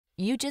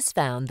You just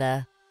found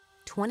the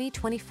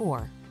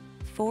 2024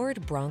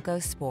 FORD Bronco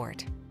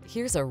Sport.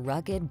 Here's a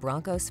rugged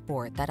Bronco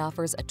Sport that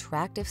offers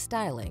attractive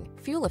styling,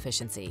 fuel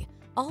efficiency,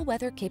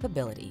 all-weather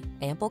capability,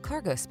 ample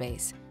cargo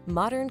space,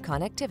 modern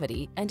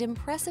connectivity, and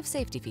impressive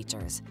safety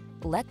features.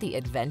 Let the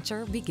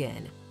adventure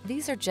begin.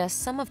 These are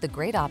just some of the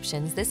great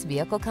options this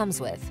vehicle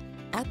comes with: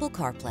 Apple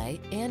CarPlay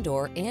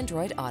and/or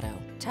Android Auto,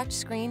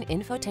 touchscreen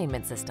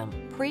infotainment system,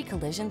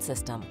 pre-collision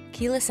system,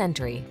 keyless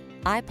entry,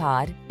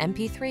 iPod,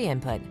 MP3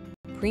 input,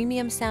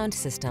 premium sound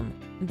system,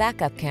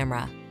 backup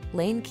camera,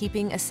 lane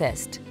keeping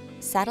assist,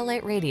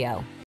 satellite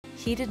radio,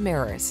 heated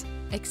mirrors.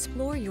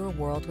 Explore your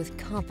world with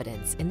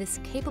confidence in this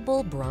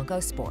capable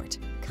Bronco Sport.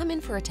 Come in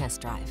for a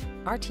test drive.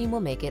 Our team will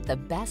make it the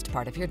best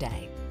part of your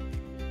day.